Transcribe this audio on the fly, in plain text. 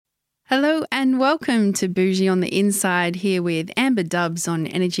Hello and welcome to Boujie on the Inside, here with Amber Dubs on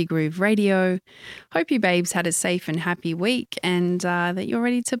Energy Groove Radio. Hope you babes had a safe and happy week and that you're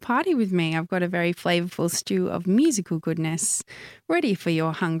ready to party with me. I've got a very flavourful stew of musical goodness ready for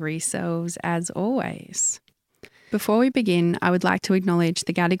your hungry selves as always. Before we begin, I would like to acknowledge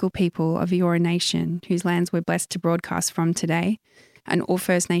the Gadigal people of Eora Nation, whose lands we're blessed to broadcast from today, and all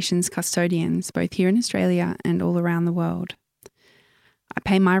First Nations custodians, both here in Australia and all around the world. I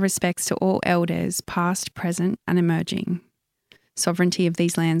pay my respects to all elders, past, present and emerging. Sovereignty of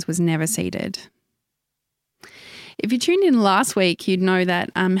these lands was never ceded. If you tuned in last week, you'd know that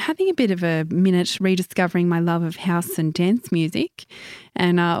I'm having a bit of a minute rediscovering my love of house and dance music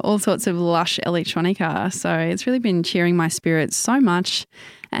and all sorts of lush electronica. So it's really been cheering my spirits so much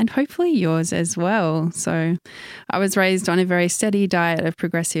and hopefully yours as well. So I was raised on a very steady diet of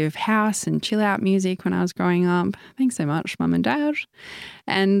progressive house and chill out music when I was growing up. Thanks so much, Mum and Dad.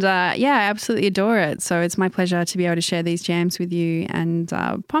 And I absolutely adore it. So it's my pleasure to be able to share these jams with you and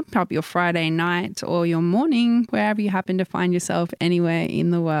pump up your Friday night or your morning, wherever you happen to find yourself anywhere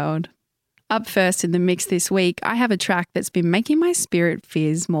in the world. Up first in the mix this week, I have a track that's been making my spirit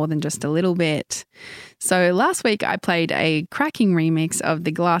fizz more than just a little bit. So last week I played a cracking remix of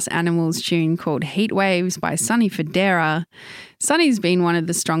the Glass Animals tune called Heat Waves by Sonny Fodera. Sonny's been one of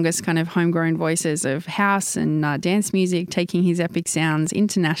the strongest kind of homegrown voices of house and dance music, taking his epic sounds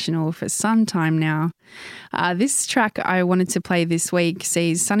international for some time now. This track I wanted to play this week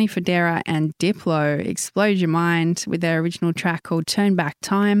sees Sonny Fodera and Diplo explode your mind with their original track called Turn Back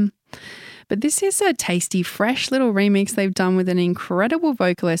Time. But this is a tasty, fresh little remix they've done with an incredible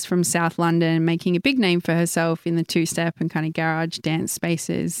vocalist from South London, making a big name for herself in the two-step and kind of garage dance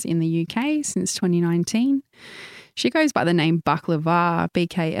spaces in the UK since 2019. She goes by the name Baklava,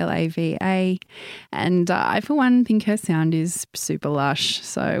 B-K-L-A-V-A, and I, for one, think her sound is super lush.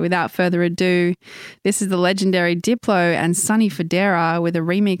 So without further ado, this is the legendary Diplo and Sonny Fodera with a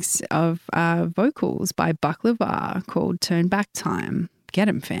remix of vocals by Baklava called Turn Back Time. Get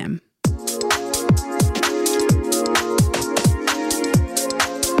 'em, fam.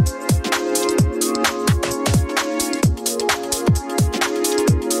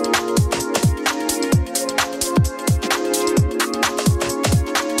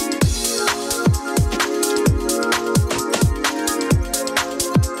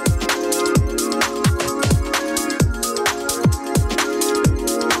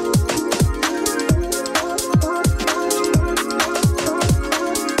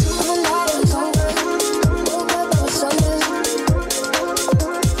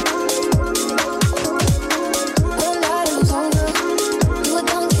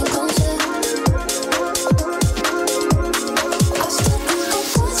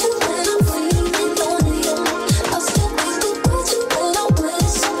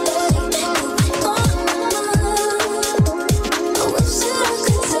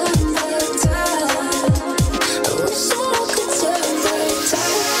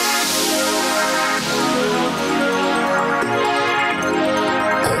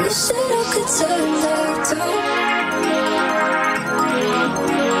 I wish I could turn back time.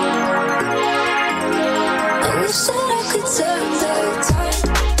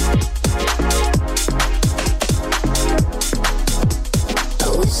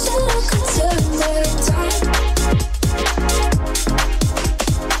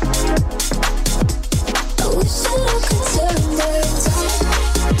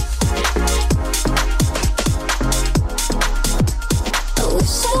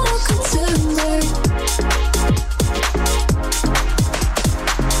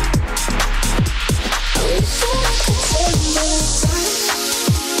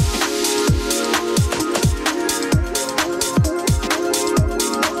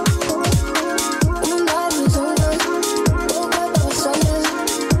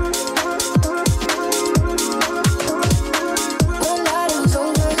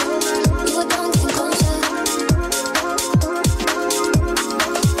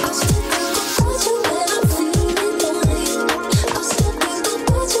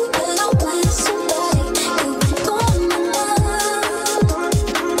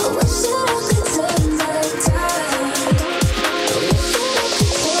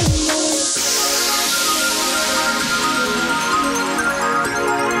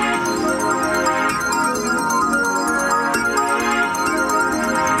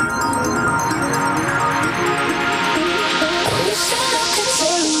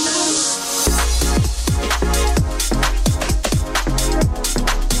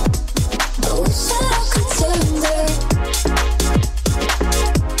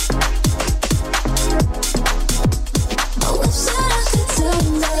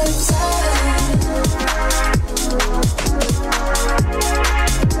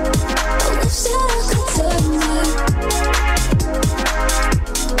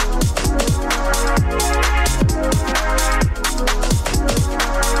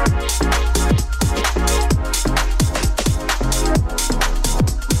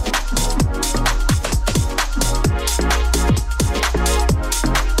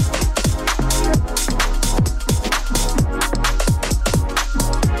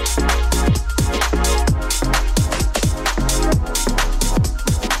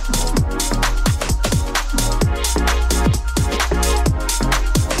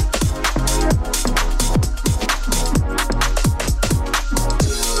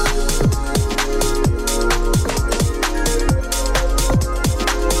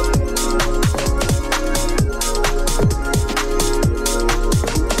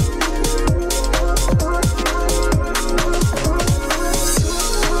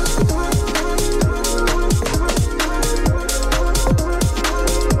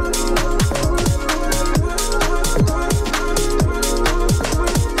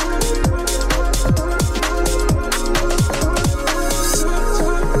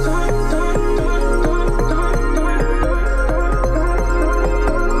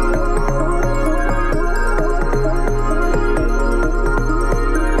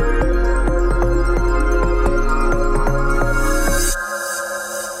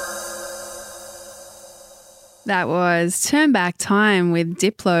 That was Turn Back Time with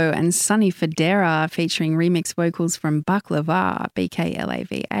Diplo and Sunny Federa featuring remix vocals from Baklava,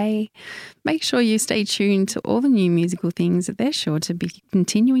 BKLAVA. Make sure you stay tuned to all the new musical things that they're sure to be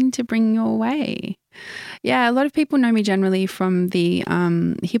continuing to bring your way. Yeah, a lot of people know me generally from the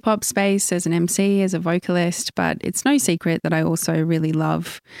hip-hop space as an MC, as a vocalist, but it's no secret that I also really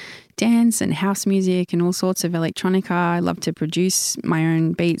love dance and house music and all sorts of electronica. I love to produce my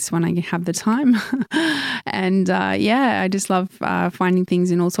own beats when I have the time. And I just love finding things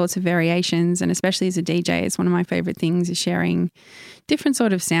in all sorts of variations. And especially as a DJ, it's one of my favorite things is sharing different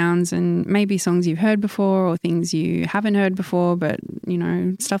sort of sounds and maybe songs you've heard before or things you haven't heard before, but, you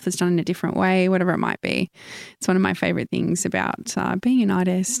know, stuff that's done in a different way, whatever it might be. It's one of my favorite things about being an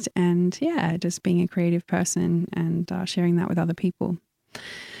artist and, just being a creative person and sharing that with other people.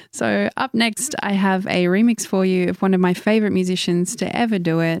 So up next, I have a remix for you of one of my favorite musicians to ever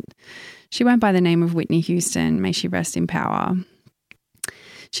do it. She went by the name of Whitney Houston. May she rest in power.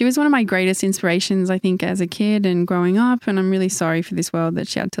 She was one of my greatest inspirations, I think, as a kid and growing up, and I'm really sorry for this world that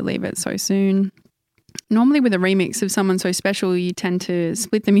she had to leave it so soon. Normally with a remix of someone so special, you tend to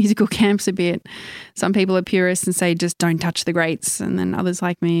split the musical camps a bit. Some people are purists and say just don't touch the greats, and then others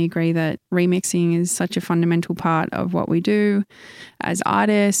like me agree that remixing is such a fundamental part of what we do as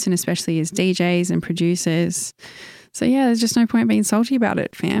artists and especially as DJs and producers. So there's just no point being salty about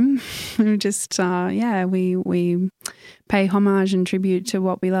it, fam. We just, we pay homage and tribute to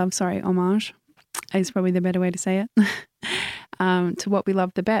what we love. Sorry, homage is probably the better way to say it. To what we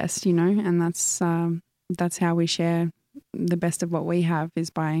love the best, you know, and that's how we share the best of what we have is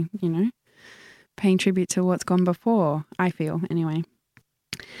by, you know, paying tribute to what's gone before, I feel, anyway.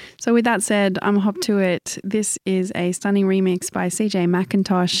 So with that said, I'm hop to it. This is a stunning remix by CJ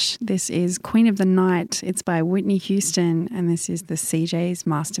McIntosh. This is Queen of the Night. It's by Whitney Houston, and this is the CJ's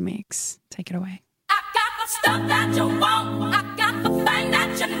Master Mix. Take it away. I got the stuff that you want. I got the thing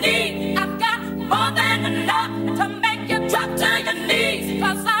that you need. I got more than enough to make you drop to your knees.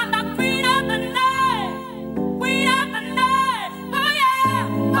 'Cause I'm the queen of the night. Queen of the night. Oh yeah,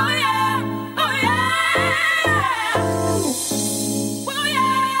 oh yeah, oh yeah. Oh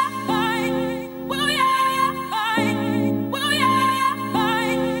yeah, oh yeah, oh yeah, oh yeah, oh yeah.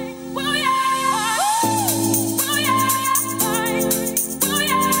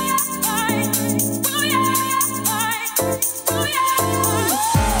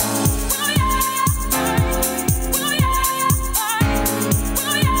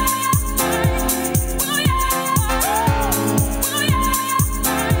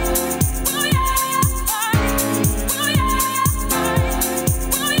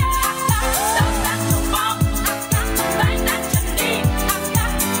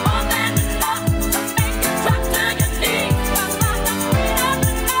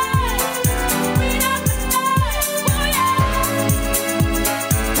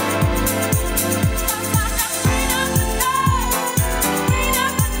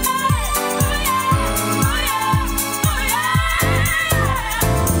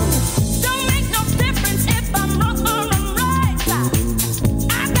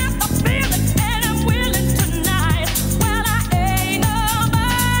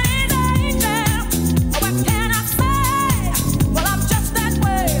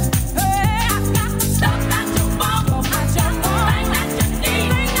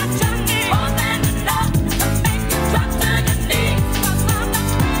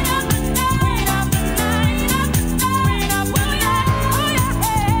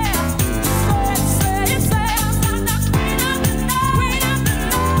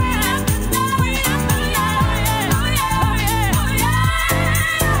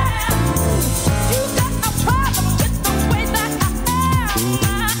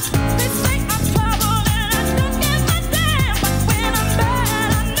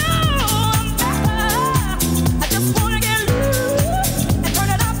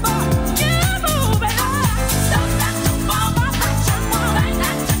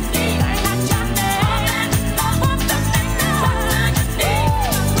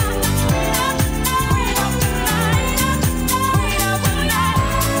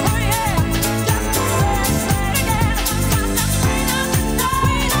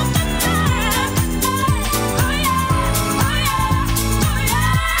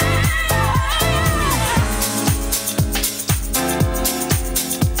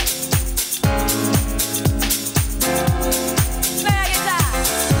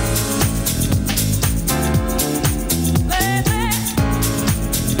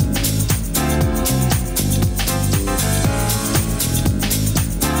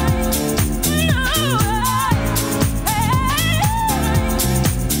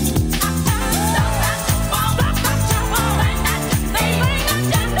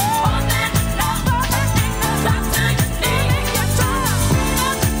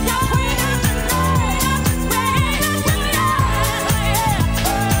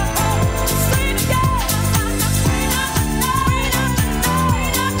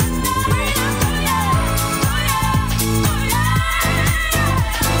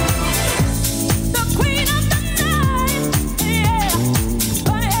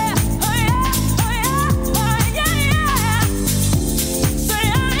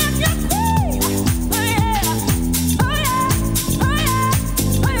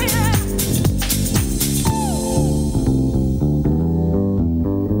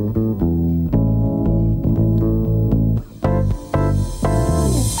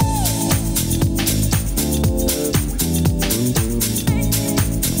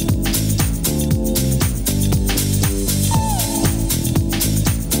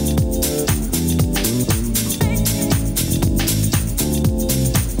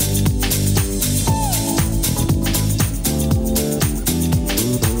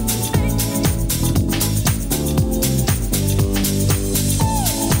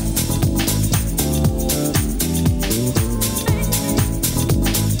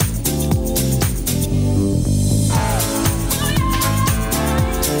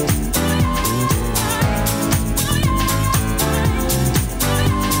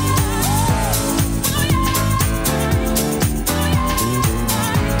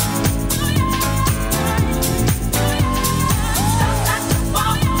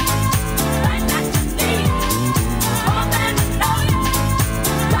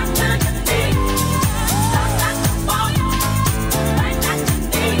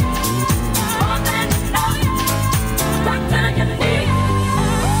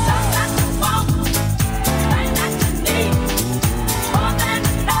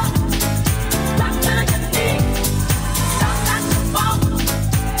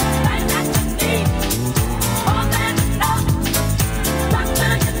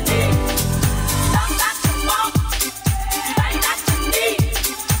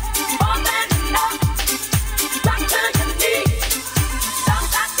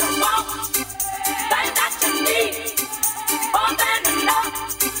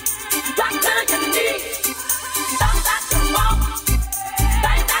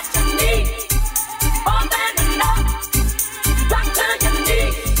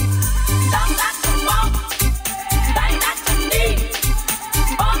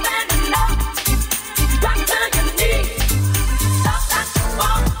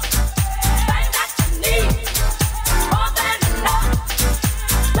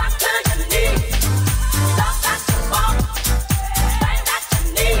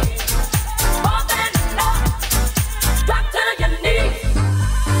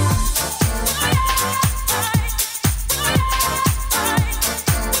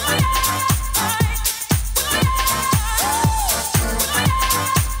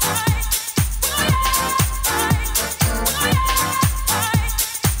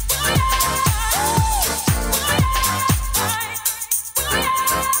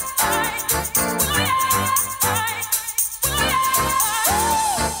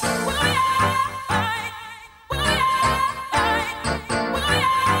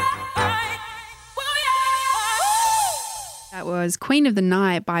 was Queen of the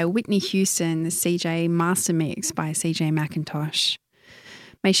Night by Whitney Houston, the CJ Master Mix by CJ McIntosh.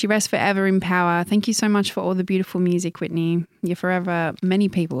 May she rest forever in power. Thank you so much for all the beautiful music, Whitney. You're forever many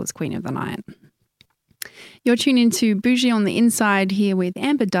people's Queen of the Night. You're tuned into Boujie on the Inside here with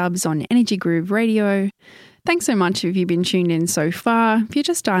Amber Dubs on Energy Groove Radio. Thanks so much if you've been tuned in so far. If you're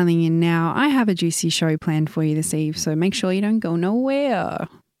just dialing in now, I have a juicy show planned for you this eve, so make sure you don't go nowhere.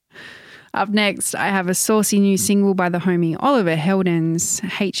 Up next, I have a saucy new single by the homie Oliver Heldens,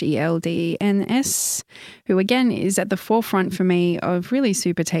 Heldens, who again is at the forefront for me of really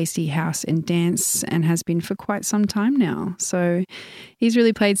super tasty house and dance and has been for quite some time now. So he's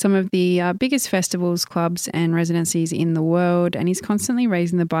really played some of the biggest festivals, clubs and residencies in the world, and he's constantly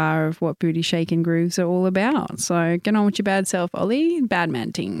raising the bar of what booty shaking grooves are all about. So get on with your bad self, Ollie. Bad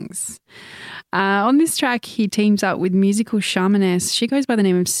man tings. On this track, he teams up with musical shamaness. She goes by the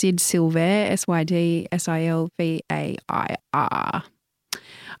name of Sid Silver, SYDSILVAIR.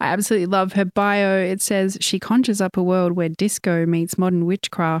 I absolutely love her bio. It says she conjures up a world where disco meets modern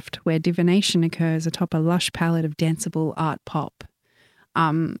witchcraft, where divination occurs atop a lush palette of danceable art pop.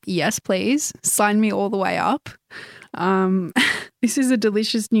 Yes, please. Sign me all the way up. This is a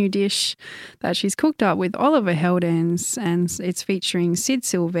delicious new dish that she's cooked up with Oliver Heldens, and it's featuring Sid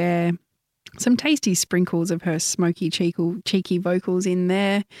Silver. Some tasty sprinkles of her smoky, cheeky vocals in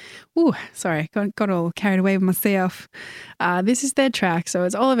there. Ooh, sorry, got all carried away with myself. This is their track, so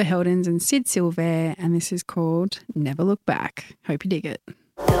it's Oliver Heldens and Sid Silver, and this is called Never Look Back. Hope you dig it.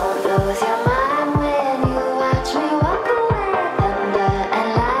 Don't lose your mind when you watch me walk away. Thunder and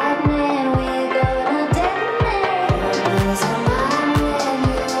lightning, we're gonna detonate. Don't lose your mind when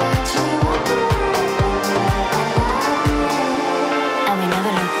you watch me walk away. Thunder and lightning, and we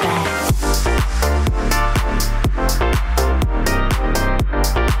never look back.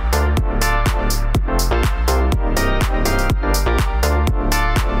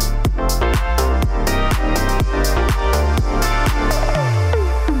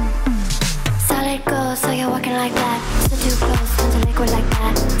 Like that, so too close, turn to liquid like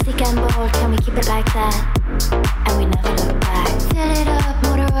that. Thick and bold, can we keep it like that? And we never look back. Fill it up,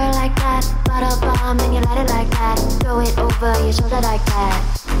 motor oil like that. Bottle bomb, and you light it like that. Throw it over your shoulder like that.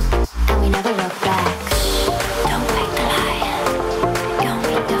 And we never look back. Don't wake the lion. Don't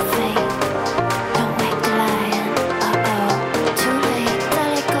meet the fate. Don't wake the lion. Uh-oh, too late.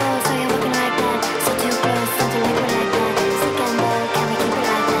 Let it go, so you're walking like that. So too close, turn to liquid like that. Thick and bold, can we keep it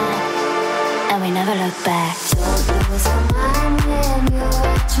like that? And we never look back. Don't lose your mind when you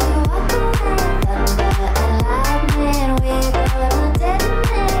watch me walk away. Thunder and lightning, we're gonna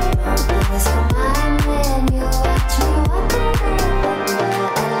detonate. Don't lose your mind when you watch me walk away.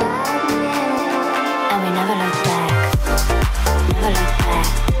 Thunder and lightning, and we never look back. Never look back.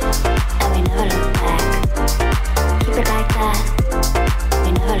 And we never look back. Keep it like that. We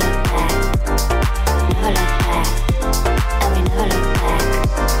never look back. Never look back. And we never look back.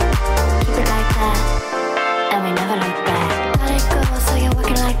 Keep it like that. And we never look back. Let it go, so you're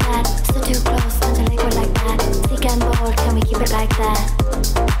working like that. Still too close, turn to liquid like that. Thick and bold, can we keep it like that?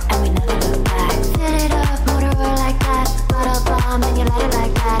 And we never look back. Fill it up, motor oil like that. Bottle bomb, and you light it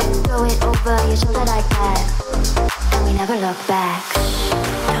like that. Throw it over your shoulder like that. And we never look back.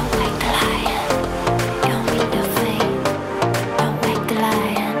 Don't wake the lion. Don't meet the fate. Don't wake the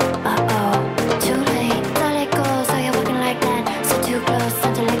lion. Uh-oh, too late. Let it go, so you're working like that. So too close,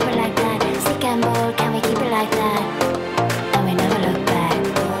 turn to liquid like that. Thick and bold, can we keep it like that? And we never look back.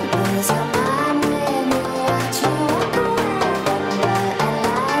 Don't lose your mind when you watch me walk away. Thunder and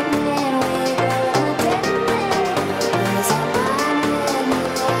lightning, we're gonna detonate. Don't lose your mind when you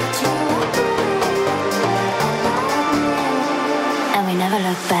watch me walk away. Thunder and lightning, and we never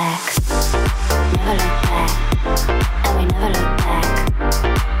look back. Never look back. And we never look back.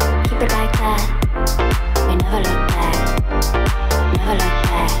 Keep it like that. We never look back. Never look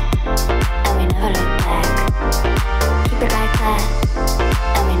back. And we never look back. Keep it like that.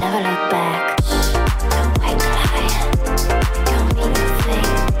 And we never look back. Don't wake the lion. Don't meet the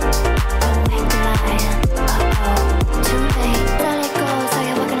fate. Don't wake the lion. Uh-oh, too late. Let it go, so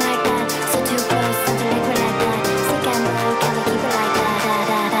you're walking like that. So too close, turn to liquid like that. Sick and low, can we keep it like that? Da,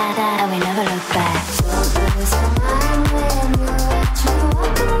 da, da, da. And we never look back. Don't lose your mind when you watch me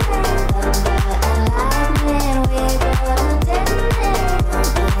walk away. Thunder and lightning, we're gonna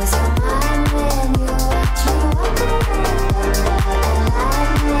detonate. Don't lose your mind when you watch me walk away. Thunder and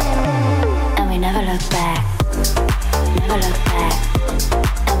lightning, and we never look back. Never look back.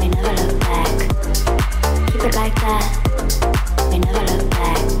 And we never look back. Keep it like that. We never look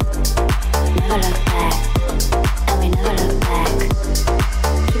back. Never look back. And we never look back.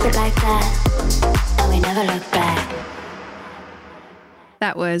 Keep it like that. And we never look back.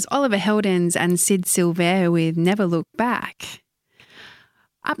 That was Oliver Heldens and Sid Silver with Never Look Back.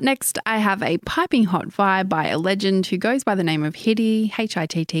 Up next, I have a piping hot vibe by a legend who goes by the name of Hitty,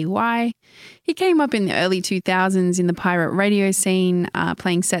 Hitty. He came up in the early 2000s in the pirate radio scene,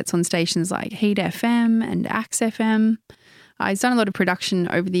 playing sets on stations like Heat FM and Axe FM. He's done a lot of production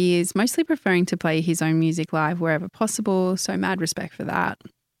over the years, mostly preferring to play his own music live wherever possible, so mad respect for that.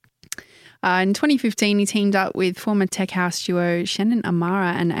 In 2015, he teamed up with former tech house duo Shannon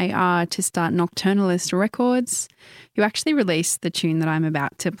Amara and AR to start Nocturnalist Records, who actually released the tune that I'm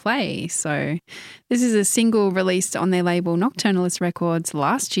about to play. So this is a single released on their label Nocturnalist Records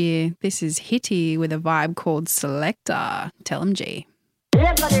last year. This is Hitty with a vibe called Selector. Tell him G. Pull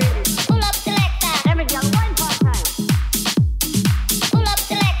up selector, every girl wine part time. Pull up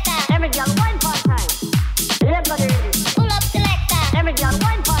selector, every girl wine part time. Pull up selector, every girl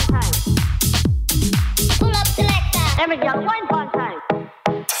wine part time. Pull up selector, every girl wine part time.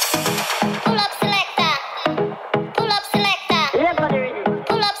 Pull up selector, pull up selector.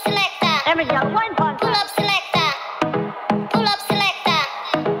 Pull up selector, every girl wine part time. Pull up selector, pull up selector.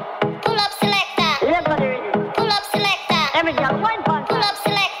 Pull up selector, pull up selector, every girl wine part time. Pull up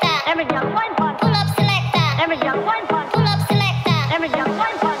selector, every girl wine part time. Pull up selector, every girl wine part time. Pull up selector, every girl wine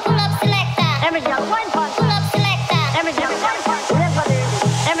part time. Pull up selector, every girl wine part time. Pull up selector, every girl wine part time.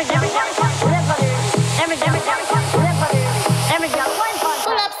 Every girl wine part time. Every girl wine part time. Every girl wine part time.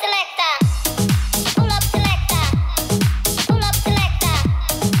 Pull up selector, pull up selector, pull up selector, pull up selector,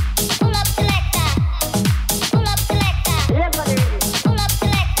 pull up selector, pull up selector,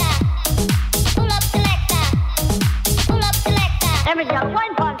 pull up selector, pull up selector. Every girl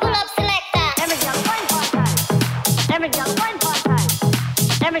wine part time. Pull up selector, every girl wine part time. Every girl wine part time.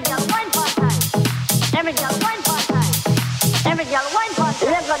 Every girl wine part time. Every girl wine part time. Every girl wine part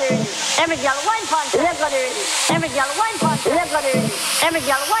time. Every girl wine part time. Every girl wine part time. Every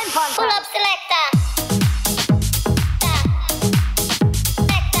girl wine part time. Pull up selector.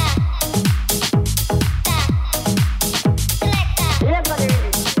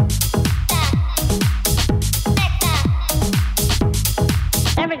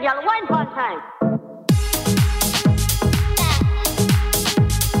 Every girl wine part time.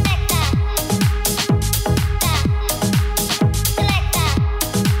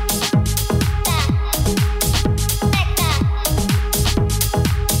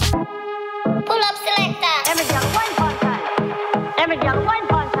 Pull up selector. Every girl wine part time. Every girl wine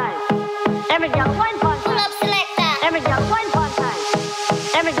part time. Every girl wine part time. Pull up selector. Every girl wine part time.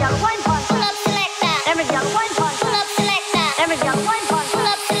 Every girl wine part time. Pull up selector. Every girl wine part time. Pull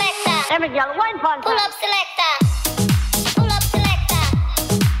up selector. Every girl wine part time. Pull up selector. Every girl wine part time. Pull up selector. Pull up selector.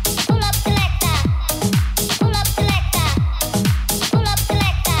 Pull up selector. Pull up selector. Pull up selector.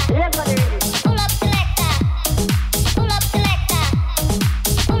 Pull up selector. Pull up selector.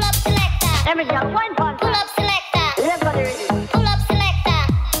 Pull up selector. Every girl wine part time. Pull up selector. Pull up selector.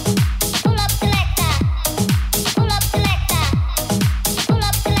 Pull up selector. Pull up selector. Pull up selector. Pull up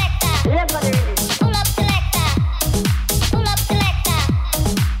selector. Pull up selector.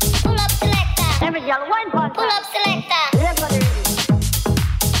 Pull up selector. Every girl wine part time. Pull up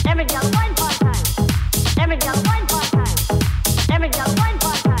selector. Every girl wine part time. Every girl wine part time. Every girl wine part time. Every girl wine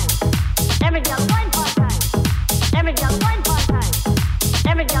part time. Every girl wine part time.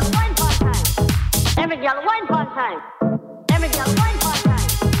 Every girl wine part time. Every girl wine part time. Every girl wine part time.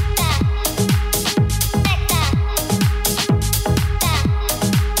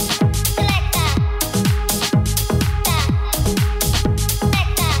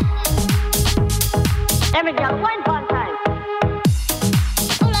 Every girl wine part time.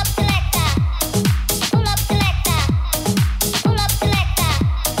 Pull up selector. Pull up selector. Pull up selector.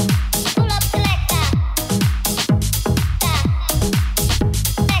 Pull up selector.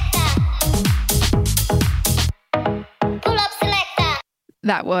 Pull up selector.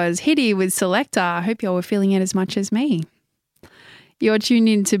 That was Hitty with Selector. I hope y'all were feeling it as much as me. You're tuned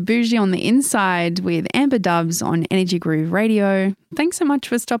in to Boujie on the Inside with Amber Dubs on Energy Groove Radio. Thanks so much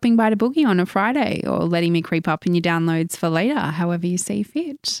for stopping by to boogie on a Friday or letting me creep up in your downloads for later, however you see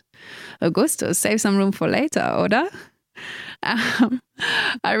fit. Augusto, save some room for later, oder?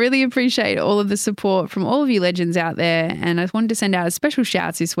 I really appreciate all of the support from all of you legends out there, and I wanted to send out a special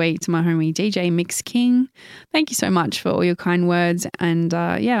shout this week to my homie DJ Mix King. Thank you so much for all your kind words and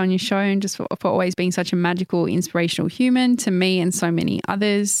on your show, and just for always being such a magical, inspirational human to me and so many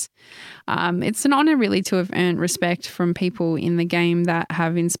others. It's an honor really to have earned respect from people in the game that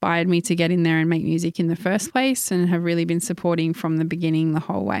have inspired me to get in there and make music in the first place and have really been supporting from the beginning the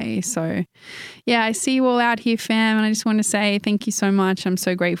whole way. So yeah, I see you all out here, fam, and I just want to say thank you so much. I'm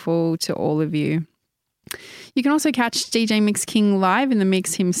so grateful to all of you. You can also catch DJ Mix King live in the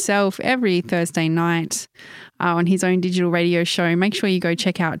mix himself every Thursday night on his own digital radio show. Make sure you go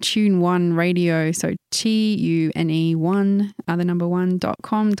check out Tune One Radio, so TUNE1, the number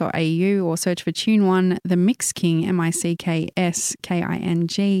 1.com.au, or search for Tune One, the Mix King, MICKSKING,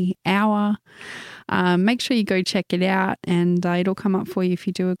 hour. Make sure you go check it out, and it'll come up for you if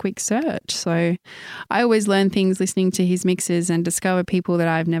you do a quick search. So I always learn things listening to his mixes and discover people that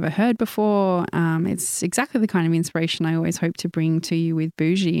I've never heard before. It's exactly the kind of inspiration I always hope to bring to you with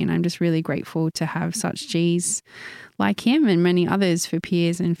Boujie, and I'm just really grateful to have such G's like him and many others for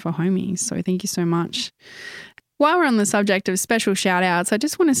peers and for homies. So thank you so much. While we're on the subject of special shout outs, I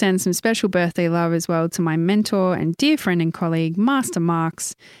just want to send some special birthday love as well to my mentor and dear friend and colleague, Master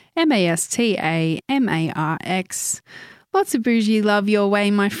Marks, MASTAMARX. Lots of Boujie love your way,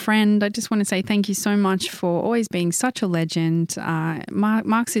 my friend. I just want to say thank you so much for always being such a legend.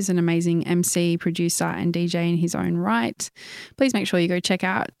 Marks is an amazing MC, producer and DJ in his own right. Please make sure you go check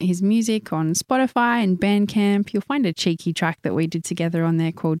out his music on Spotify and Bandcamp. You'll find a cheeky track that we did together on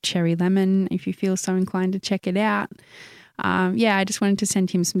there called Cherry Lemon if you feel so inclined to check it out. I just wanted to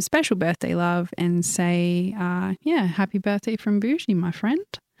send him some special birthday love and say, happy birthday from Boujie, my friend.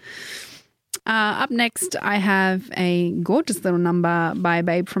 Up next, I have a gorgeous little number by a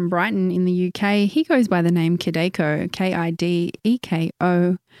babe from Brighton in the UK. He goes by the name Kideko,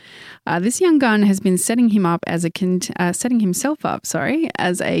 Kideko. This young gun has been setting himself up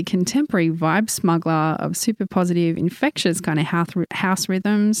as a contemporary vibe smuggler of super positive, infectious kind of house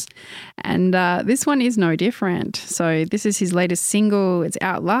rhythms, and this one is no different. So this is his latest single. It's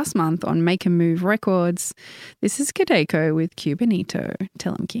out last month on Make a Move Records. This is Kideko with Cubanito.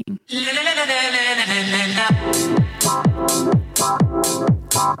 Tell him, King.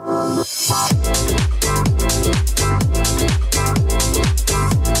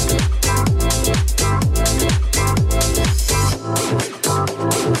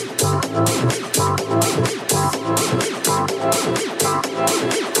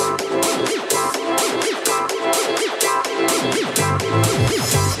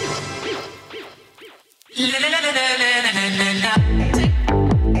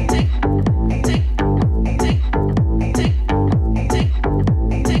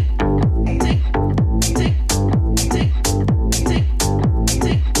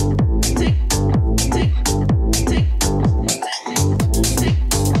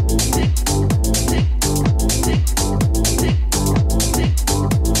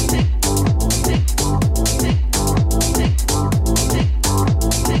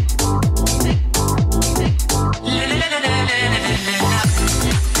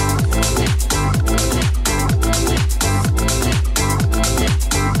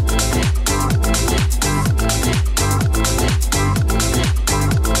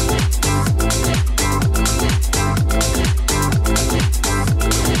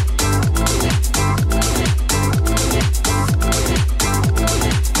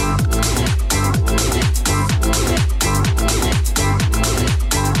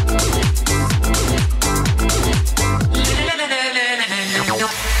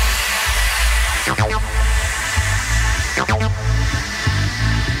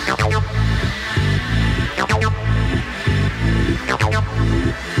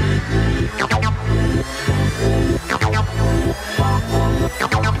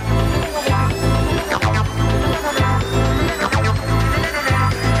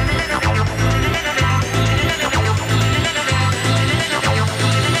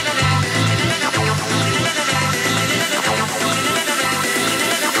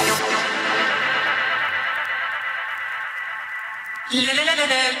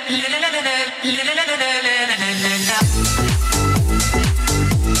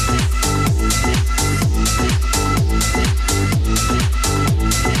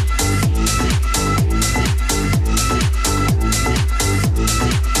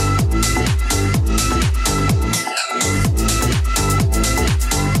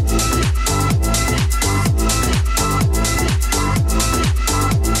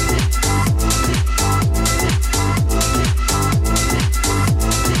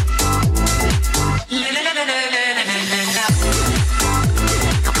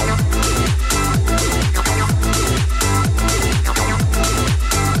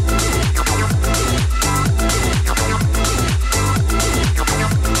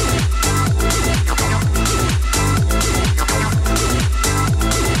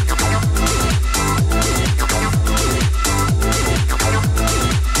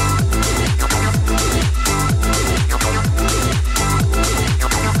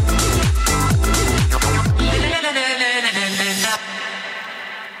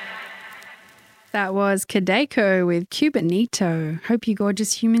 That was Kadeko with Cubanito. Hope you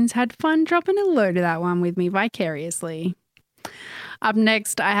gorgeous humans had fun dropping a load of that one with me vicariously. Up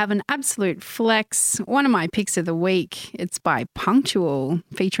next, I have an absolute flex, one of my picks of the week. It's by Punctual,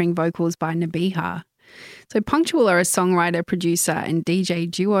 featuring vocals by Nabiha. So Punctual are a songwriter, producer and DJ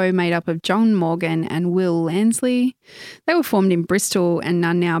duo made up of John Morgan and Will Lansley. They were formed in Bristol and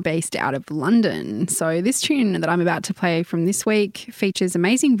are now based out of London. So this tune that I'm about to play from this week features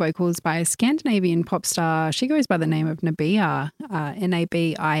amazing vocals by a Scandinavian pop star. She goes by the name of Nabiha,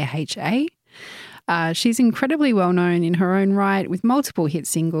 Nabiha. She's incredibly well known in her own right with multiple hit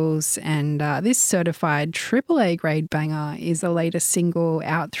singles, and this certified AAA grade banger is the latest single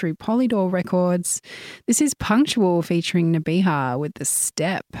out through Polydor Records. This is Punctual featuring Nabiha with The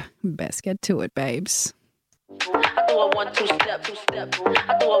Step. Best get to it, babes. I do a 1 2 step, 2 step.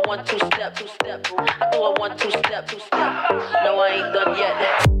 I do a 1 2 step, 2 step. I do a 1 2 step, 2 step. No, I ain't done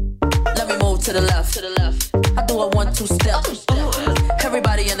yet. Let me move to the left, to the left. I do a 1 2 step, 2 step.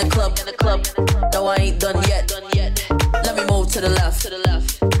 Everybody in the club, in the club. No, I ain't done yet, done yet. Let me move to the left, to the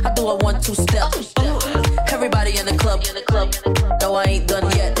left. I do a 1 2 step, 2 step. Everybody in the club, in the club. No, I ain't done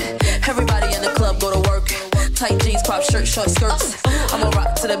yet. Everybody in the club go to work. Tight jeans, crop shirt, short skirts. I'ma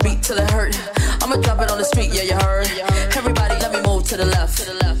rock to the beat till it hurt. I'ma drop it on the street, yeah, you heard. Everybody, let me move to the left, to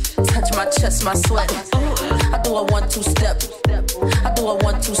the left. Touch my chest, my sweat. I do a 1 2 step. I do a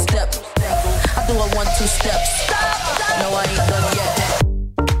 1 2 step. I do a 1 2 step. No, I ain't done yet.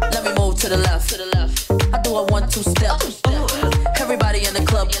 Let me move to the left, to the left. I do a 1 2 step. Everybody in the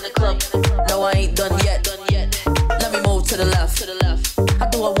club, in the club. No, I ain't done yet, done yet. Let me move to the left, to the left. I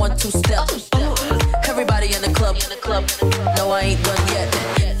do a 1 2 step. Everybody in the club, in the club. No, I ain't done yet.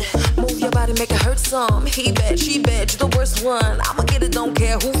 Move your body, make it hurt some. He bad, she bad, you the worst one. I'ma get it, don't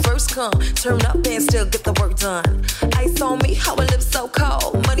care who first come. Turn up and still get the work done. Ice on me, how I live so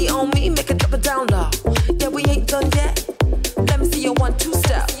cold. Money on me, make it drop it down low. Yeah, we ain't done yet. Let me see your 1 2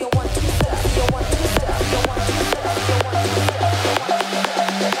 step. Your 1 2 step. Your 1 2 step. Your 1 2 step. Your 1 2 step.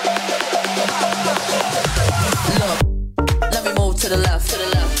 Look, let me move to the left, to the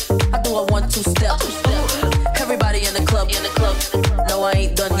left. I do a 1 2 step. Everybody in the club, in the club. No, I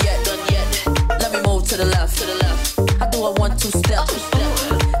ain't done yet, done yet. Let me move to the left, to the left. I do a 1 2 step.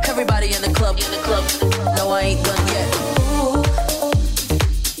 Everybody in the club, in the club. No, I ain't done yet. Ooh,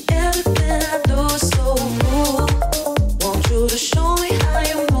 everything I do is so cool. Want you to show me how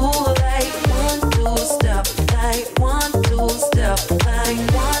you move, like 1 2 step, like 1 2 step, like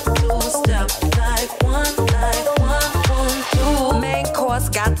 1 2 step, like 1 2. Main course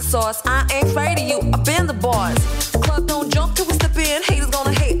got the sauce. I ain't afraid of you. I've been the boss. Club don't jump till we step in. Haters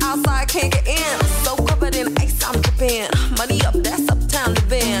gonna hate outside, can't get in. So covered in ice, I'm dripping. Money up, that's uptown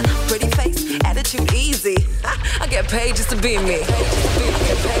living. Pretty face, attitude easy. I get paid just to be me.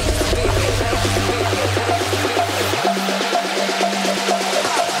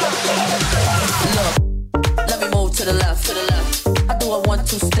 Look, let me move to the left, to the left. I do a 1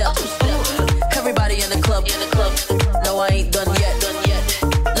 2 step. Everybody in the club, in the club. No, I ain't done yet, done yet.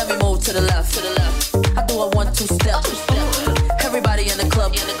 Let me move to the left, to the left. I do a 1 2 step. Everybody in the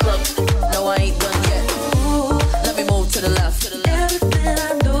club, in the club. No, I ain't done yet. Let me move to the left, to the left. Everything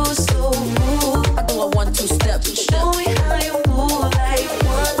I do is so cool. I do a 1 2 step. Show me how you move, like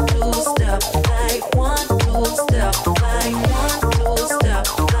 1 2 step, like 1 2 step, like 1 2 step,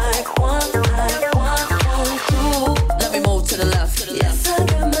 like 1 2. Let me move to the left, to the left. Yes, I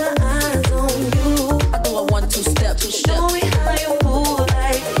got my eyes on you. I do a 1 2 step. Show me how you move,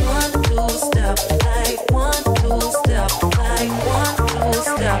 like 1 2 step, like 1 2 step, like 1 2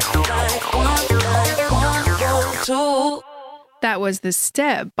 step, like 1 2. That was The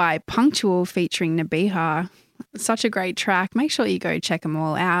Step by Punctual featuring Nabiha. Such a great track. Make sure you go check them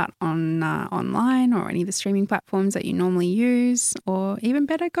all out on online or any of the streaming platforms that you normally use, or even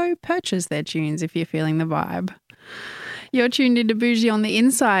better, go purchase their tunes if you're feeling the vibe. You're tuned into Boujie on the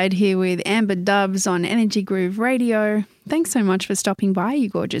Inside here with Amber Dubs on Energy Groove Radio. Thanks so much for stopping by, you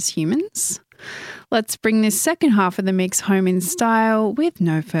gorgeous humans. Let's bring this second half of the mix home in style with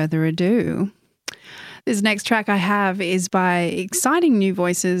no further ado. This next track I have is by exciting new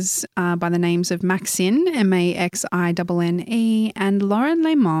voices by the names of Maxine, Maxinne, and Lauren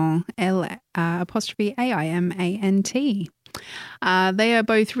Lemont, L''Aimant. They are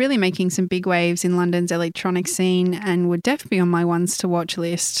both really making some big waves in London's electronic scene and would definitely be on my ones to watch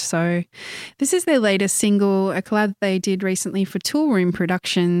list. So this is their latest single, a collab they did recently for Tool Room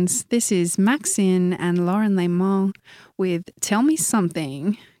Productions. This is Maxine and Lauren Lemont with Tell Me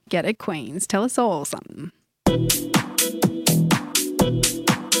Something. Get it, Queens. Tell us all something.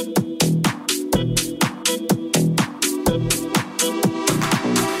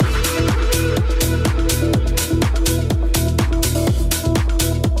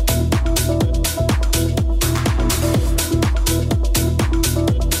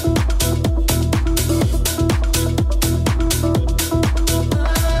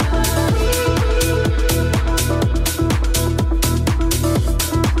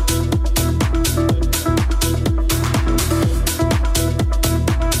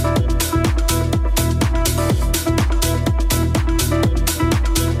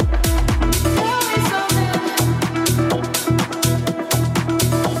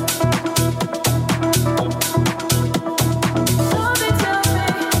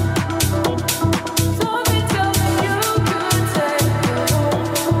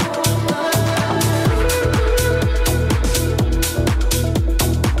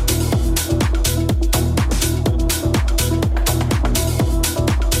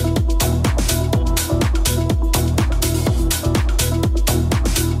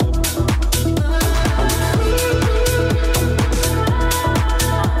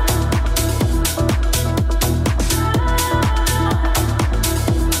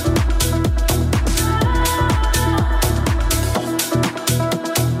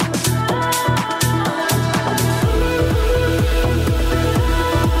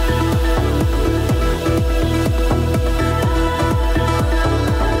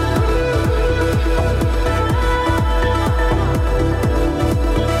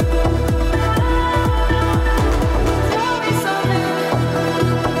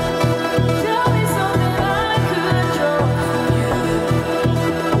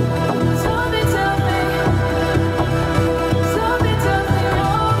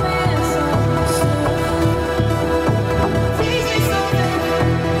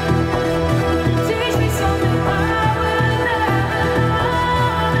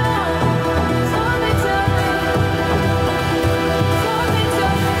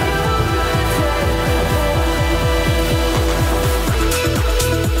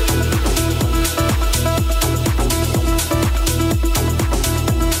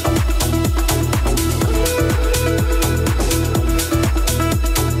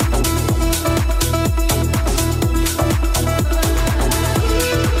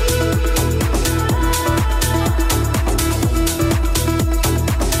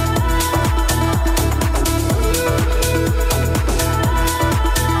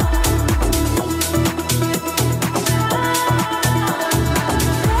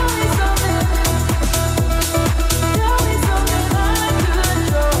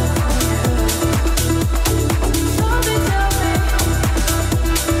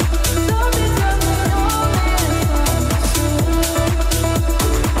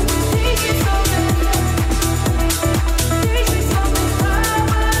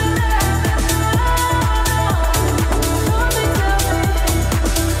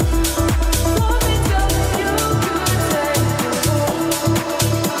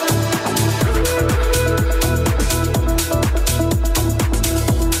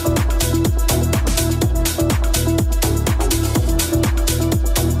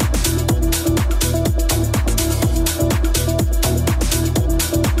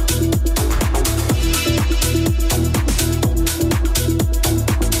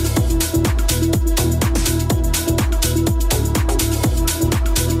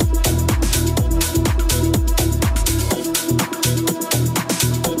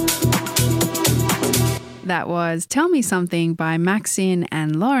 That was Tell Me Something by Maxine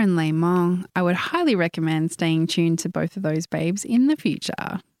and Lauren Lemong. I would highly recommend staying tuned to both of those babes in the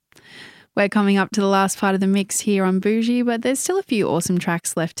future. We're coming up to the last part of the mix here on Boujie, but there's still a few awesome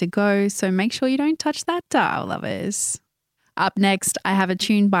tracks left to go, so make sure you don't touch that dial, lovers. Up next, I have a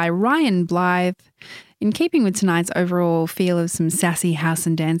tune by Ryan Blythe. In keeping with tonight's overall feel of some sassy house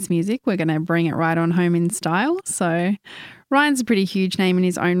and dance music, we're going to bring it right on home in style. So Ryan's a pretty huge name in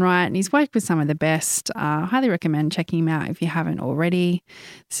his own right, and he's worked with some of the best. Highly recommend checking him out if you haven't already.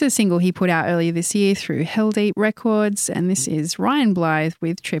 This is a single he put out earlier this year through Hell Deep Records, and this is Ryan Blythe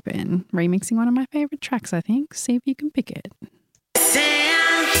with Trippin', remixing one of my favourite tracks, I think. See if you can pick it.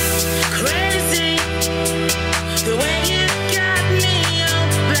 Damn, crazy, the way you got me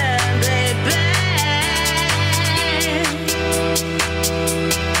open, baby.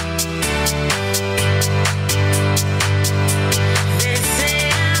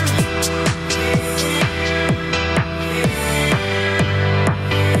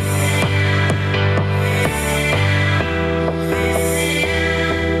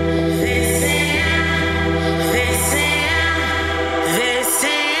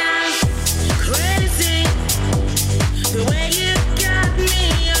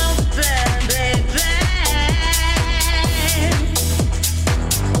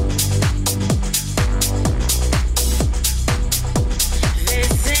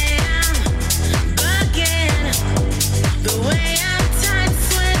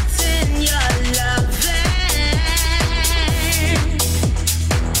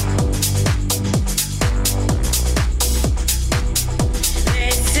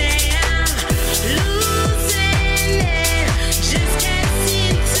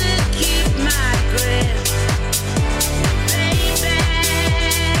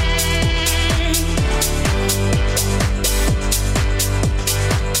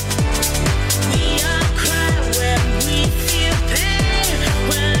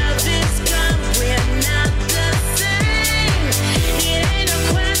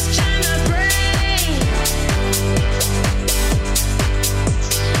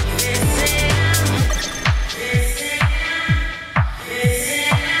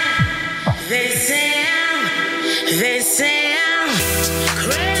 They say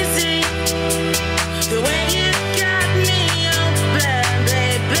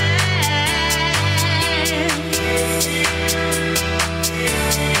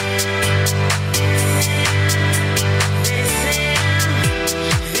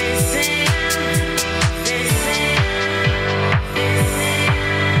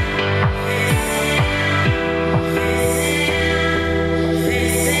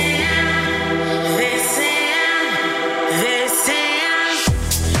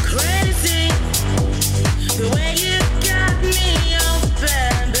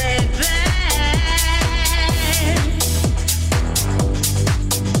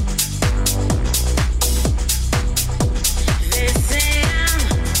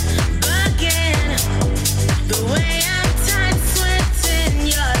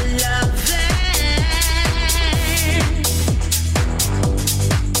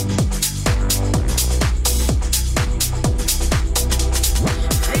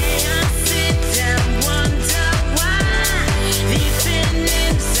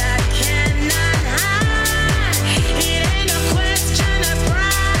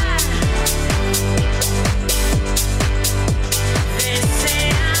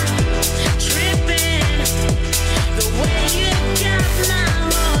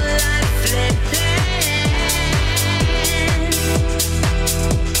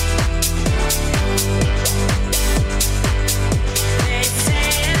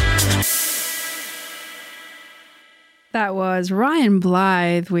That was Ryan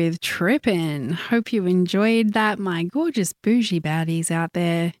Blythe with Trippin'. Hope you enjoyed that, my gorgeous bougie baddies out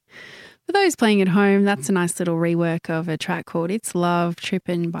there. For those playing at home, that's a nice little rework of a track called It's Love,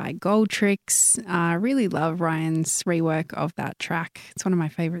 Trippin' by Gold Tricks. I really love Ryan's rework of that track. It's one of my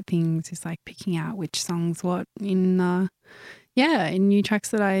favourite things, is like picking out which song's what in new tracks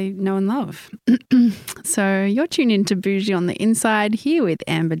that I know and love. So you're tuned into Boujie on the Inside here with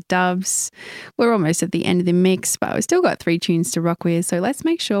Amber Dubs. We're almost at the end of the mix, but we've still got 3 tunes to rock with, so let's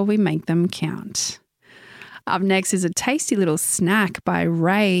make sure we make them count. Up next is a tasty little snack by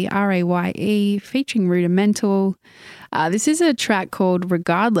Ray, R-A-Y-E, featuring Rudimental. This is a track called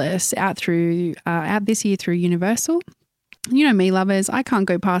Regardless, out this year through Universal. You know me, lovers, I can't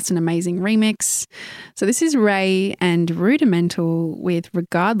go past an amazing remix. So this is Ray and Rudimental with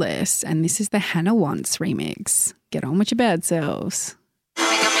Regardless, and this is the Hannah Wants remix. Get on with your bad selves.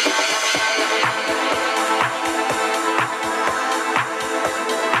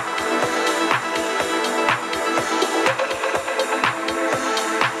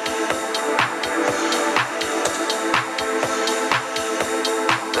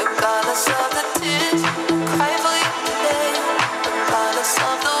 Regardless of the tears, cry for you today. Regardless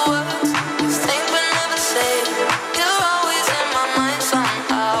of the words you think but never say, you're always in my mind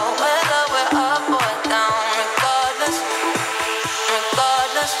somehow, whether we're up or down. Regardless,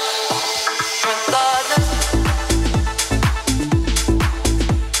 regardless, regardless.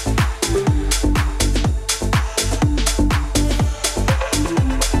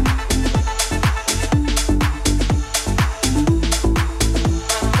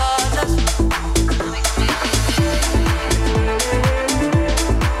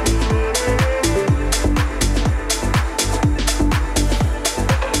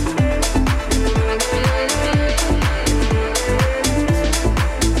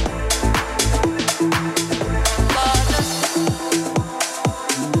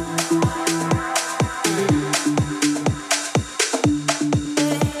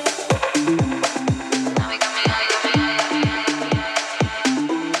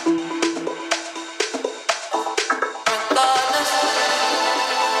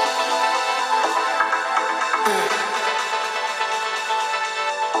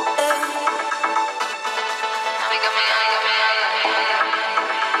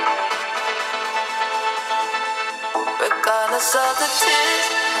 Regardless of the tears,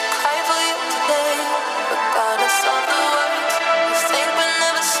 cry for you today. Regardless of the words you think but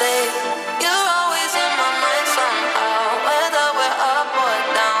never say, you're always in my mind somehow, whether we're up or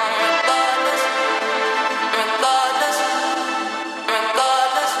down. Regardless, regardless,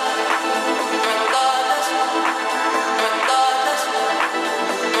 regardless, regardless, regardless,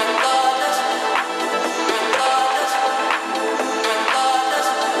 regardless, regardless,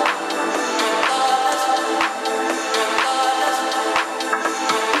 regardless, regardless.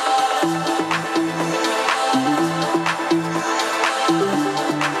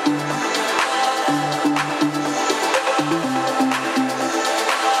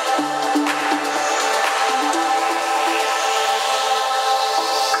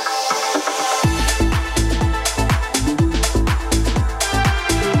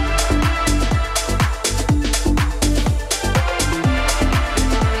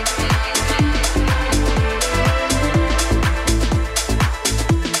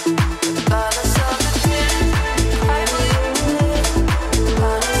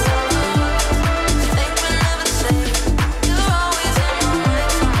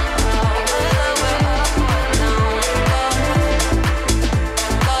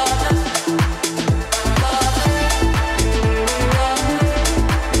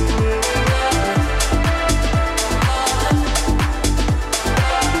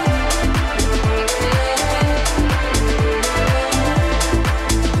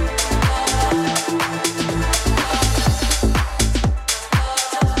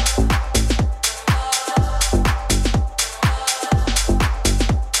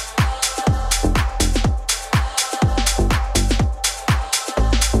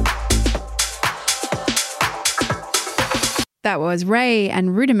 That was Ray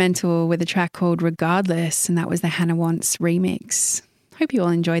and Rudimental with a track called Regardless, and that was the Hannah Wants remix. Hope you all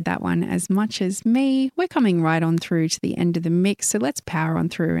enjoyed that one as much as me. We're coming right on through to the end of the mix, so let's power on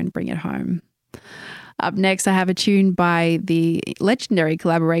through and bring it home. Up next, I have a tune by the legendary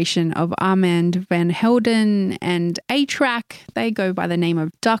collaboration of Armand van Helden and A-Track. They go by the name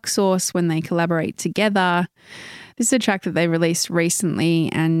of Duck Sauce when they collaborate together. This is a track that they released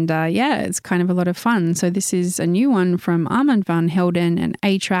recently, and it's kind of a lot of fun. So this is a new one from Armand van Helden and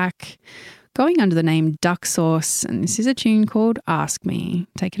A-Track going under the name Duck Sauce, and this is a tune called Ask Me.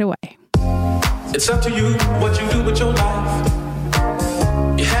 Take it away. It's up to you what you do with your life.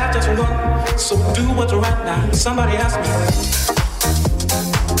 You have just one, so do what's right now. Somebody asked me.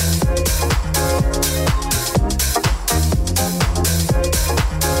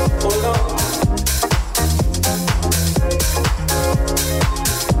 Hold on.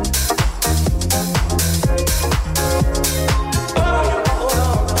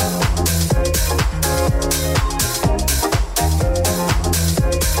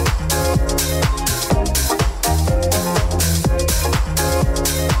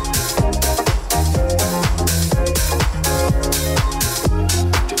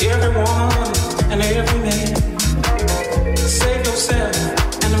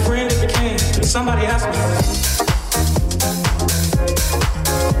 Somebody asked me.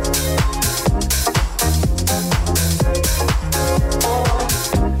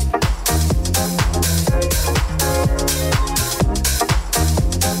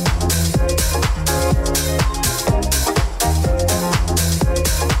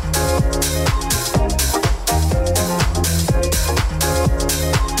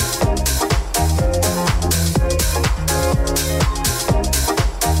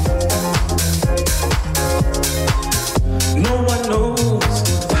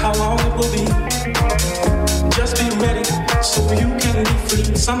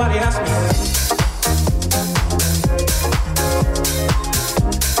 Somebody asked me.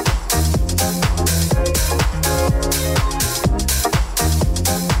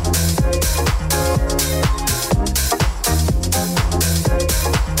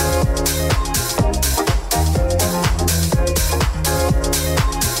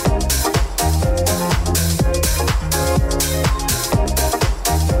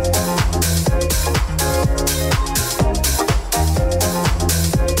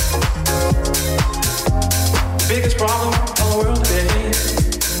 Biggest problem in the world today.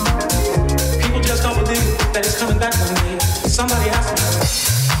 People just don't believe that it's coming back one day. Somebody asked me.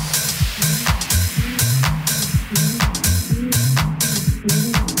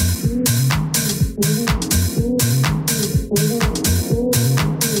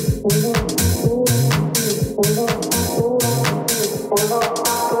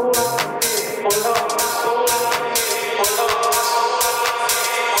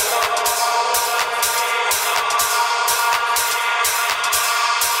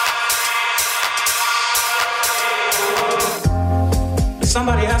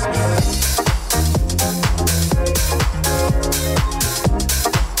 Somebody asked me.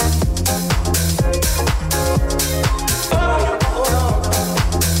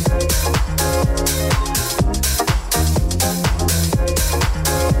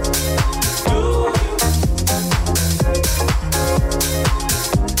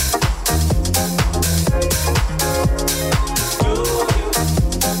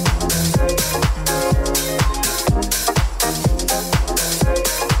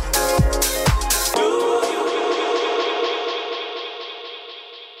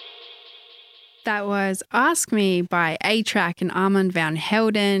 That was Ask Me by A-Track and Armand van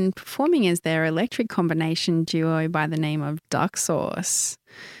Helden, performing as their electric combination duo by the name of Duck Sauce.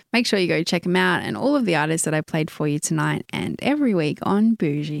 Make sure you go check them out and all of the artists that I played for you tonight and every week on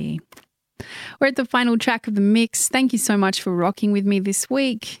Boujie. We're at the final track of the mix. Thank you so much for rocking with me this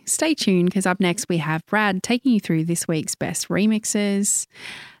week. Stay tuned because up next we have Brad taking you through this week's best remixes.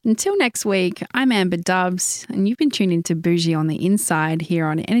 Until next week, I'm Amber Dubs and you've been tuned into Boujie on the Inside here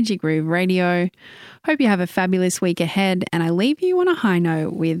on Energy Groove Radio. Hope you have a fabulous week ahead and I leave you on a high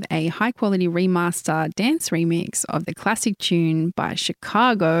note with a high quality remaster dance remix of the classic tune by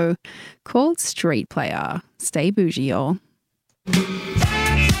Chicago called Street Player. Stay Boujie, y'all.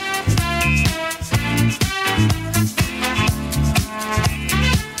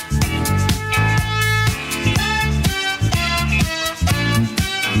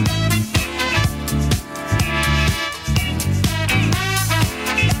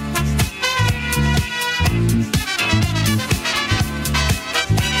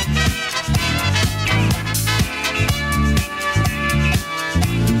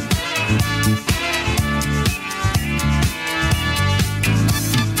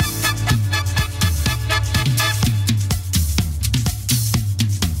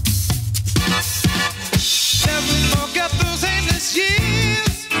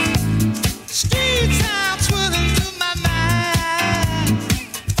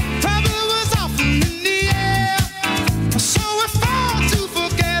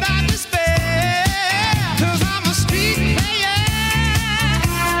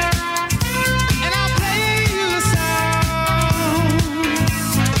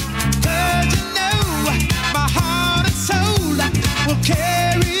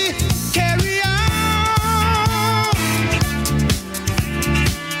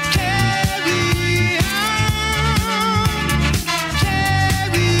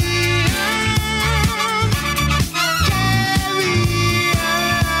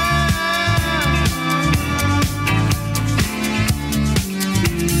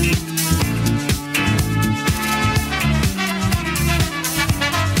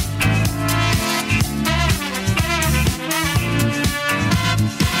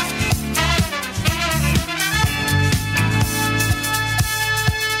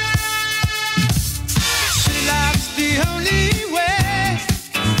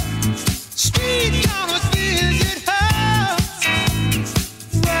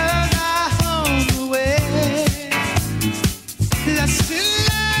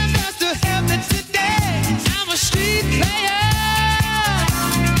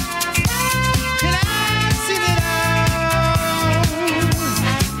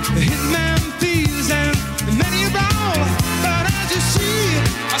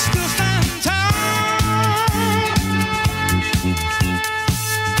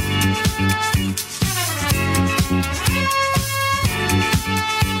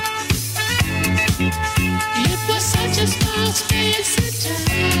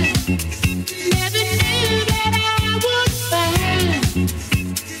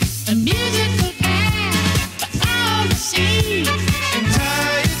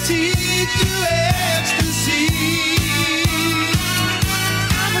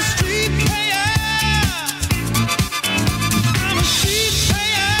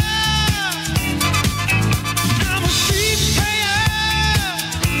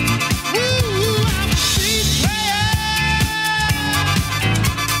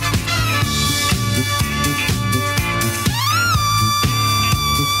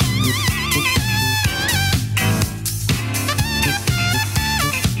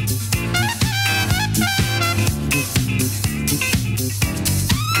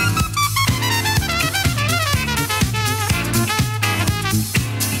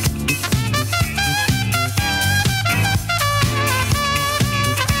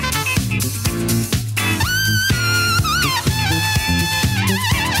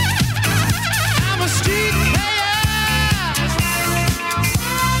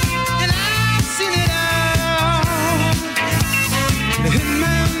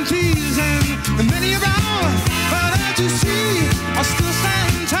 Hitman thieves and many